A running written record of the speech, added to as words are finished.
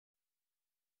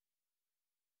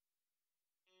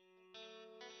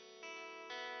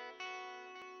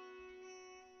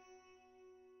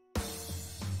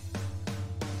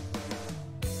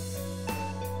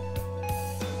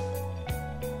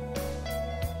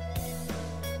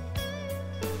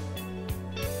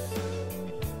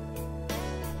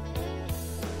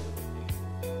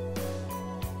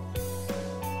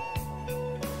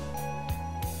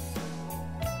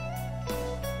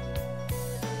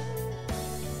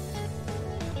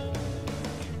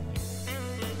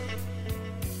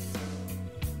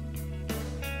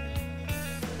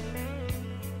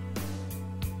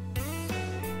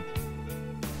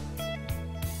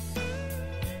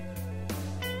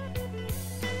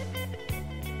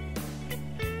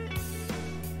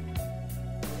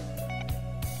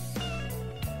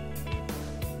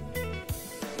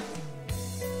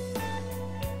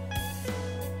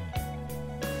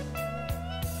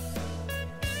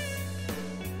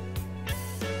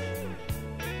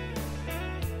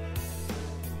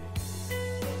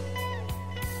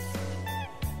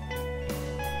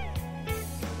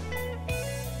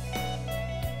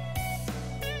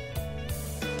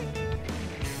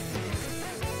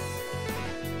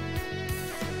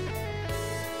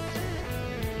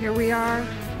Here we are,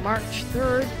 March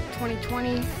 3rd,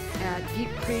 2020 at Deep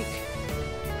Creek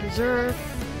Preserve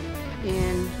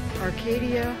in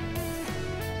Arcadia,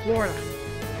 Florida.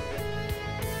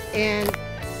 And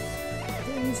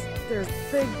there's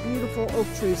big, beautiful oak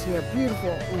trees here, beautiful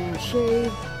and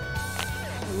shade.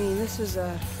 I mean, this is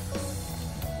a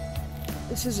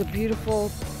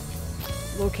beautiful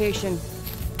location.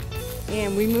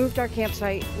 And we moved our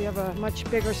campsite. We have a much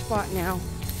bigger spot now.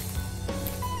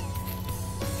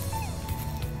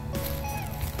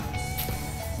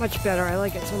 Much better. I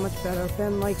like it so much better.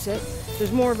 Ben likes it.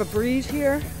 There's more of a breeze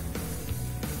here,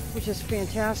 which is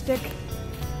fantastic.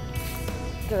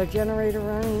 Got a generator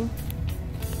running.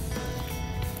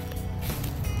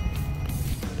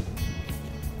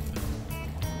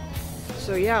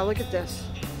 So yeah, look at this.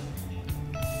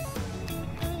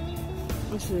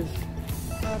 This is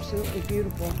absolutely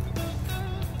beautiful.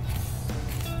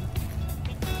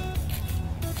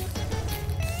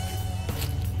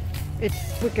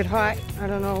 It's wicked hot. I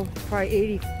don't know, it's probably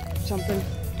 80 something.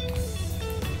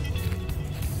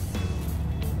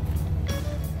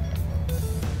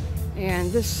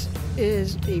 And this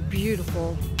is a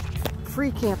beautiful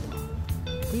free camping,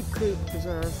 Deep Creek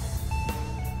Preserve,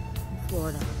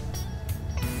 Florida.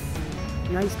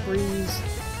 Nice breeze.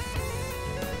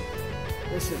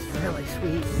 This is really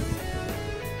sweet.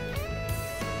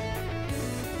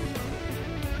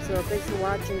 So thanks for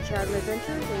watching Chatham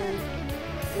Adventures, and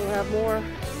we'll have more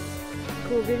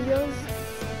cool videos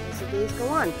as the days go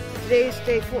on. Today's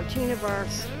day 14 of our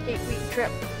 8-week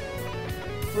trip.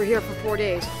 We're here for 4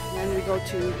 days. And then we go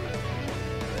to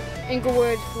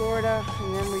Inglewood, Florida,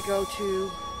 and then we go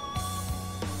to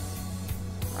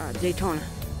Daytona.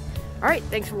 Alright,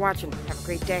 thanks for watching. Have a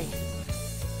great day.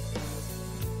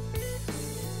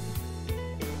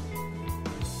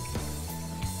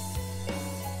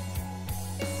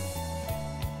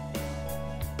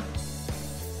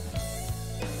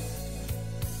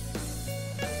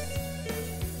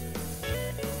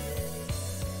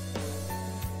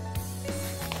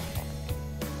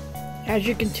 As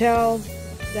you can tell,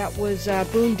 that was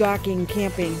boondocking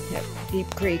camping at Deep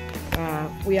Creek.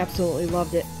 We absolutely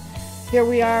loved it. Here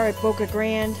we are at Boca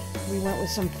Grande. We went with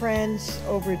some friends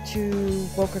over to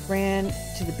Boca Grande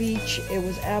to the beach. It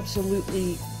was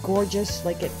absolutely gorgeous,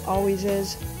 like it always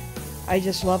is. I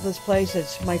just love this place.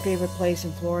 It's my favorite place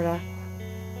in Florida.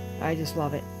 I just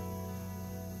love it.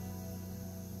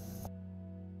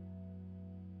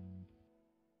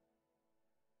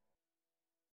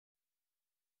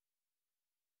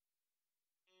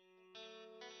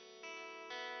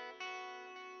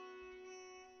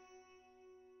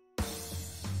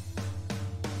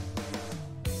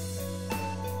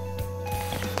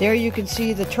 There you can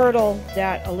see the turtle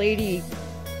that a lady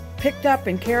picked up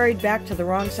and carried back to the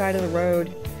wrong side of the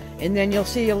road. And then you'll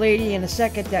see a lady in a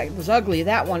second that was ugly,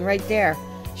 that one right there.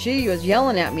 She was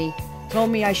yelling at me, told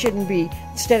me I shouldn't be,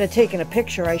 instead of taking a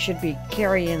picture, I should be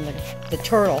carrying the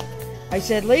turtle. I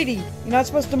said, lady, you're not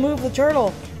supposed to move the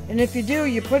turtle. And if you do,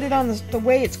 you put it on the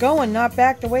way it's going, not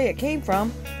back the way it came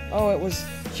from. Oh,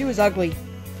 she was ugly.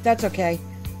 That's okay.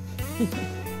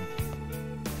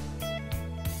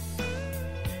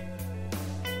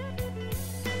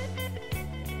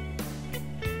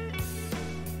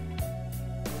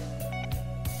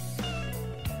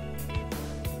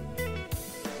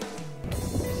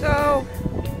 So,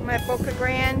 I'm at Boca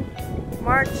Grande,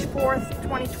 March 4th,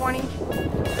 2020.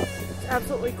 It's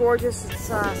absolutely gorgeous. It's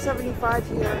 75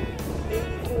 here,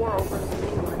 84 over in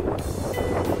England.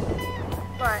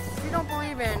 But if you don't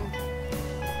believe in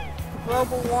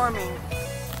global warming,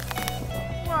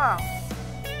 wow,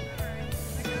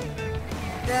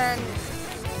 then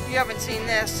you haven't seen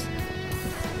this.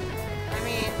 I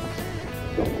mean,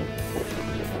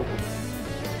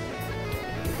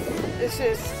 this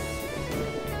is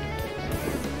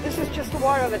just the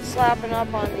water that's slapping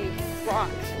up on the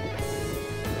rocks.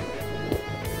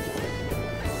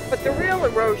 But the real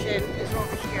erosion is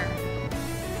over here.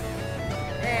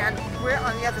 And we're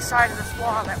on the other side of this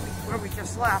wall where we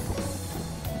just left.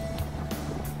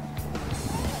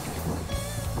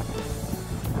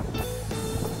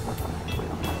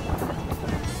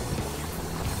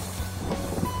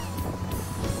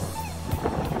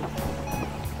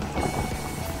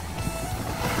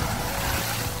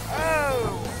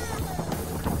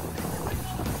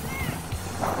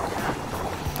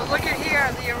 Look at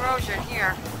here, the erosion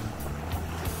here.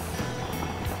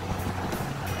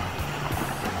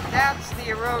 That's the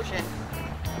erosion.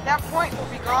 That point will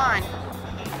be gone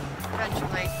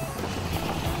eventually.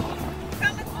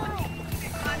 Coming through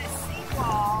on a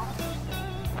seawall.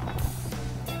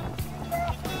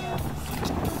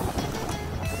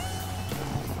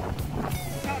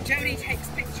 Jody takes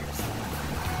pictures.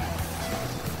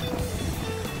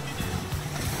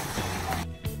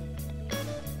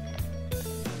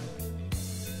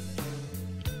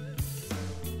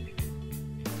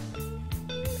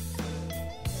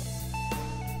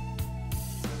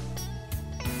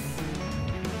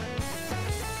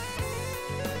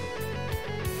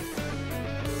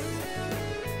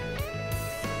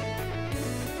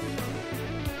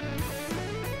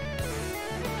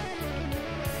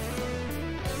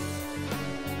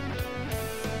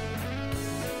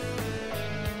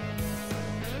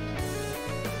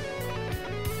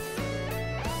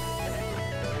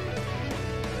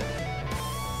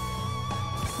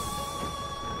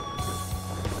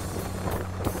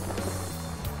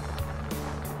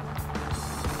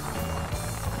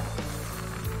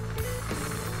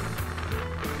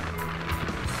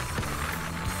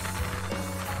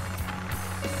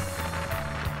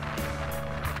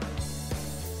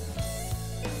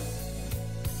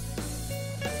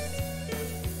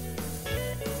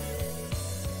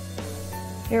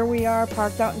 Here we are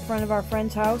parked out in front of our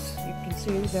friend's house. You can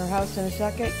see their house in a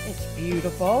second. It's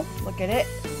beautiful. Look at it.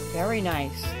 Very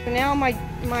nice. Now my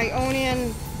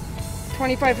Onan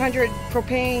 2500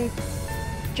 propane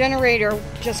generator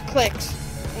just clicks.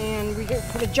 And we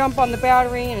put a jump on the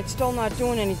battery and it's still not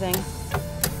doing anything.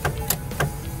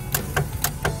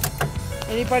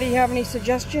 Anybody have any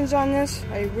suggestions on this?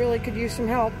 I really could use some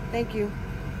help. Thank you.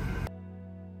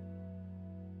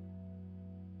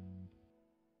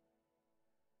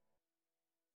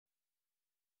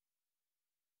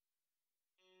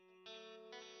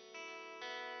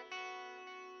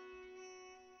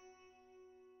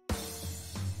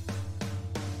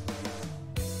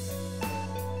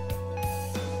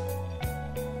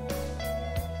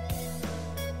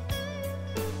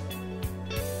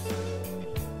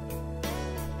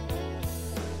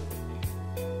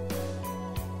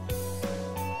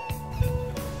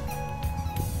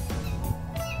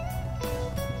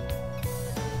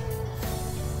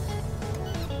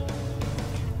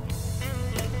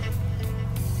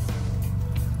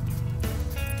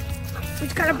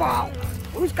 Who's got a ball?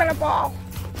 Who's got a ball?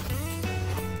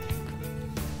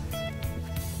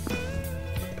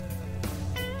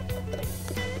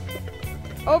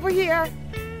 Over here.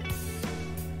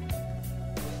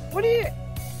 What are you?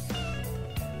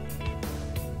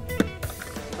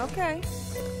 Okay.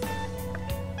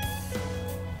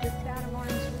 Just out of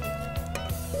orange.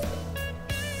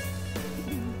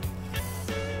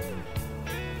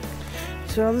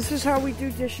 So this is how we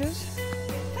do dishes.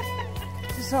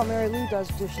 This is how Mary Lou does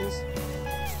dishes.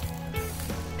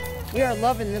 We are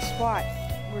loving this spot.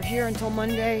 We're here until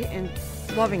Monday and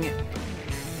loving it.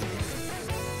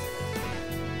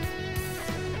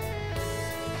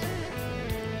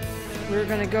 We were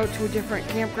going to go to a different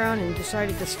campground and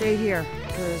decided to stay here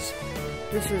because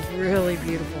this is really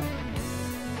beautiful.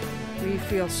 We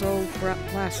feel so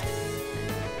blessed.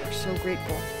 We're so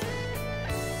grateful.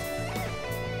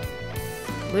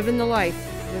 Living the life,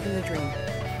 living the dream.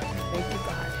 Thank you,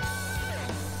 God.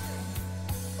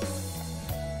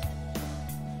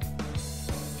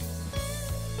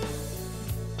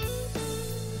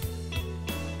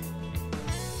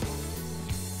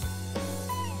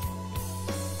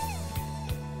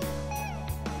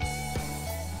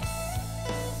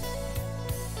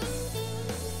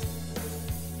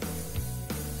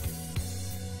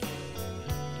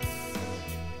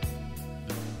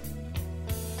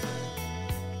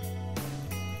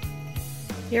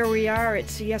 Here we are at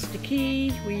Siesta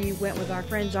Key. We went with our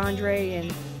friends Andre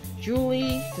and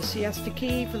Julie to Siesta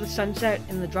Key for the sunset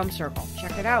in the drum circle.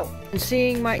 Check it out. And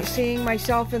seeing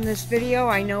myself in this video,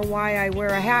 I know why I wear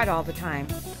a hat all the time.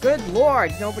 Good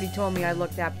Lord, nobody told me I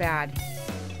looked that bad.